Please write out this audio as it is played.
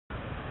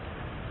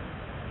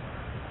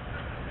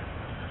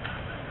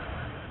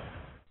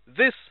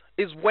This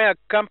is where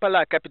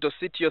Kampala Capital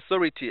City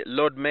Authority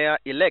Lord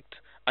Mayor-elect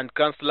and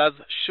councillors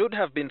should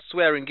have been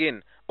swearing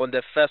in on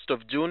the 1st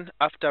of June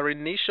after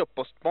initial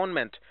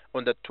postponement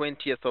on the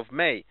 20th of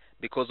May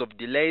because of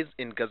delays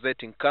in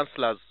gazetting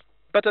councillors.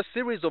 But a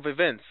series of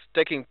events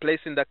taking place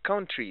in the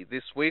country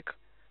this week,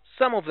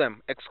 some of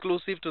them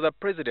exclusive to the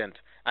president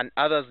and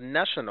others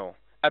national,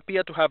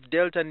 appear to have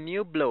dealt a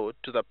new blow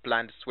to the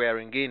planned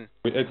swearing in.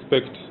 We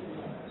expect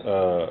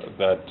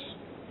that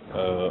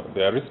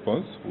their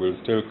response will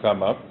still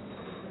come up,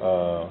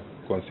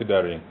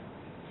 considering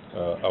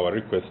our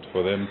request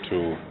for them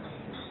to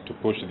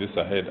push this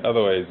ahead.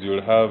 Otherwise,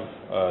 you'll have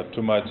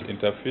too much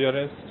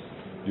interference,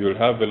 you'll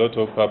have a lot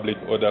of public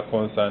order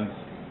concerns,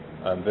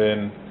 and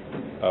then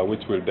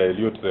which will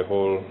dilute the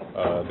whole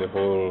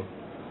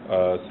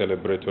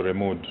celebratory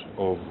mood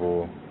of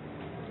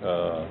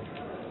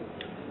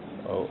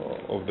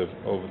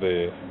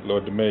the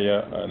Lord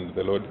Mayor and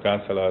the Lord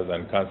Councillors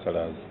and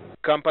Councillors.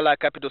 Kampala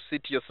Capital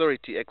City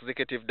Authority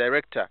Executive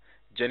Director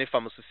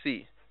Jennifer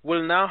Musisi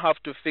will now have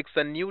to fix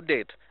a new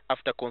date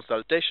after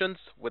consultations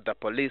with the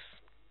police.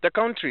 The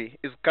country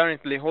is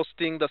currently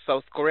hosting the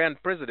South Korean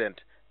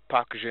President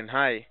Park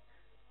Geun-hye.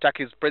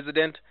 Turkey's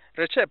President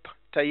Recep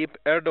Tayyip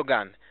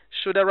Erdogan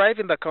should arrive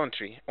in the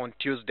country on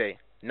Tuesday.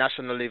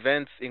 National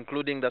events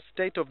including the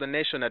State of the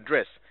Nation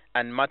address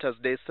and Martyrs'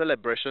 Day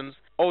celebrations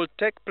all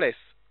take place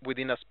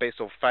within a space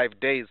of 5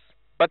 days.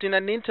 But in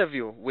an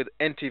interview with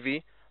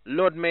NTV,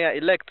 Lord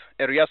Mayor-elect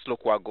Erias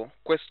Lukwago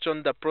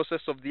questioned the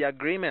process of the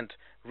agreement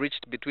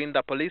reached between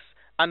the police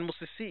and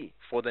Musisi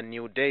for the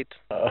new date.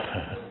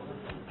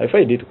 I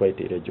find it quite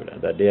irregular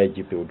that the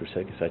IGP would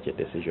take such a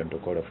decision to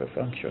call off a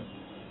function,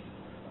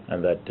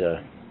 and that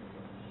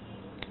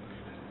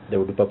they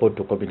would purport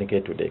to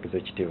communicate to the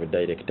executive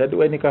director. They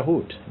were in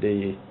cahoot.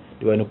 They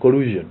were in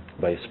collusion.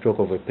 By a stroke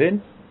of a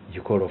pen,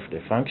 you call off the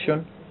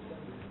function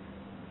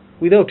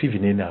without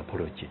even any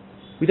apology,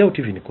 without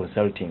even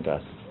consulting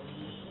us.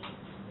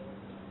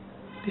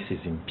 This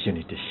is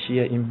impunity,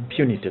 sheer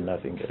impunity,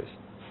 nothing else.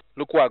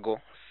 Lukwago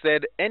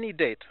said any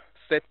date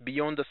set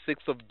beyond the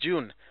 6th of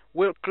June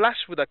will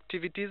clash with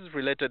activities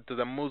related to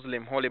the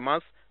Muslim holy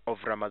month of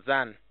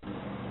Ramadan.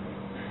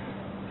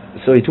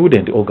 So it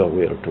wouldn't augur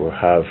well to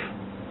have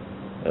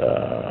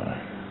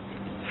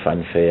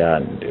fanfare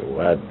and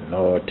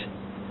whatnot,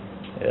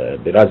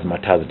 the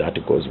razzmatazz that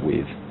goes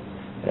with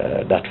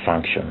that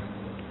function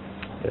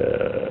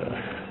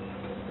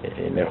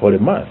in a holy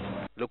month.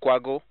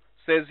 Lukwago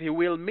says he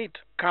will meet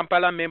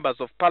Kampala members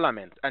of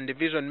parliament and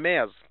division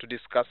mayors to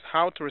discuss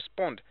how to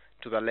respond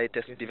to the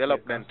latest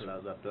development. And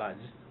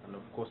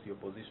of course the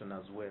opposition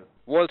as well.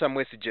 Walter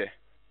Mwesije,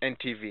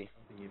 NTV.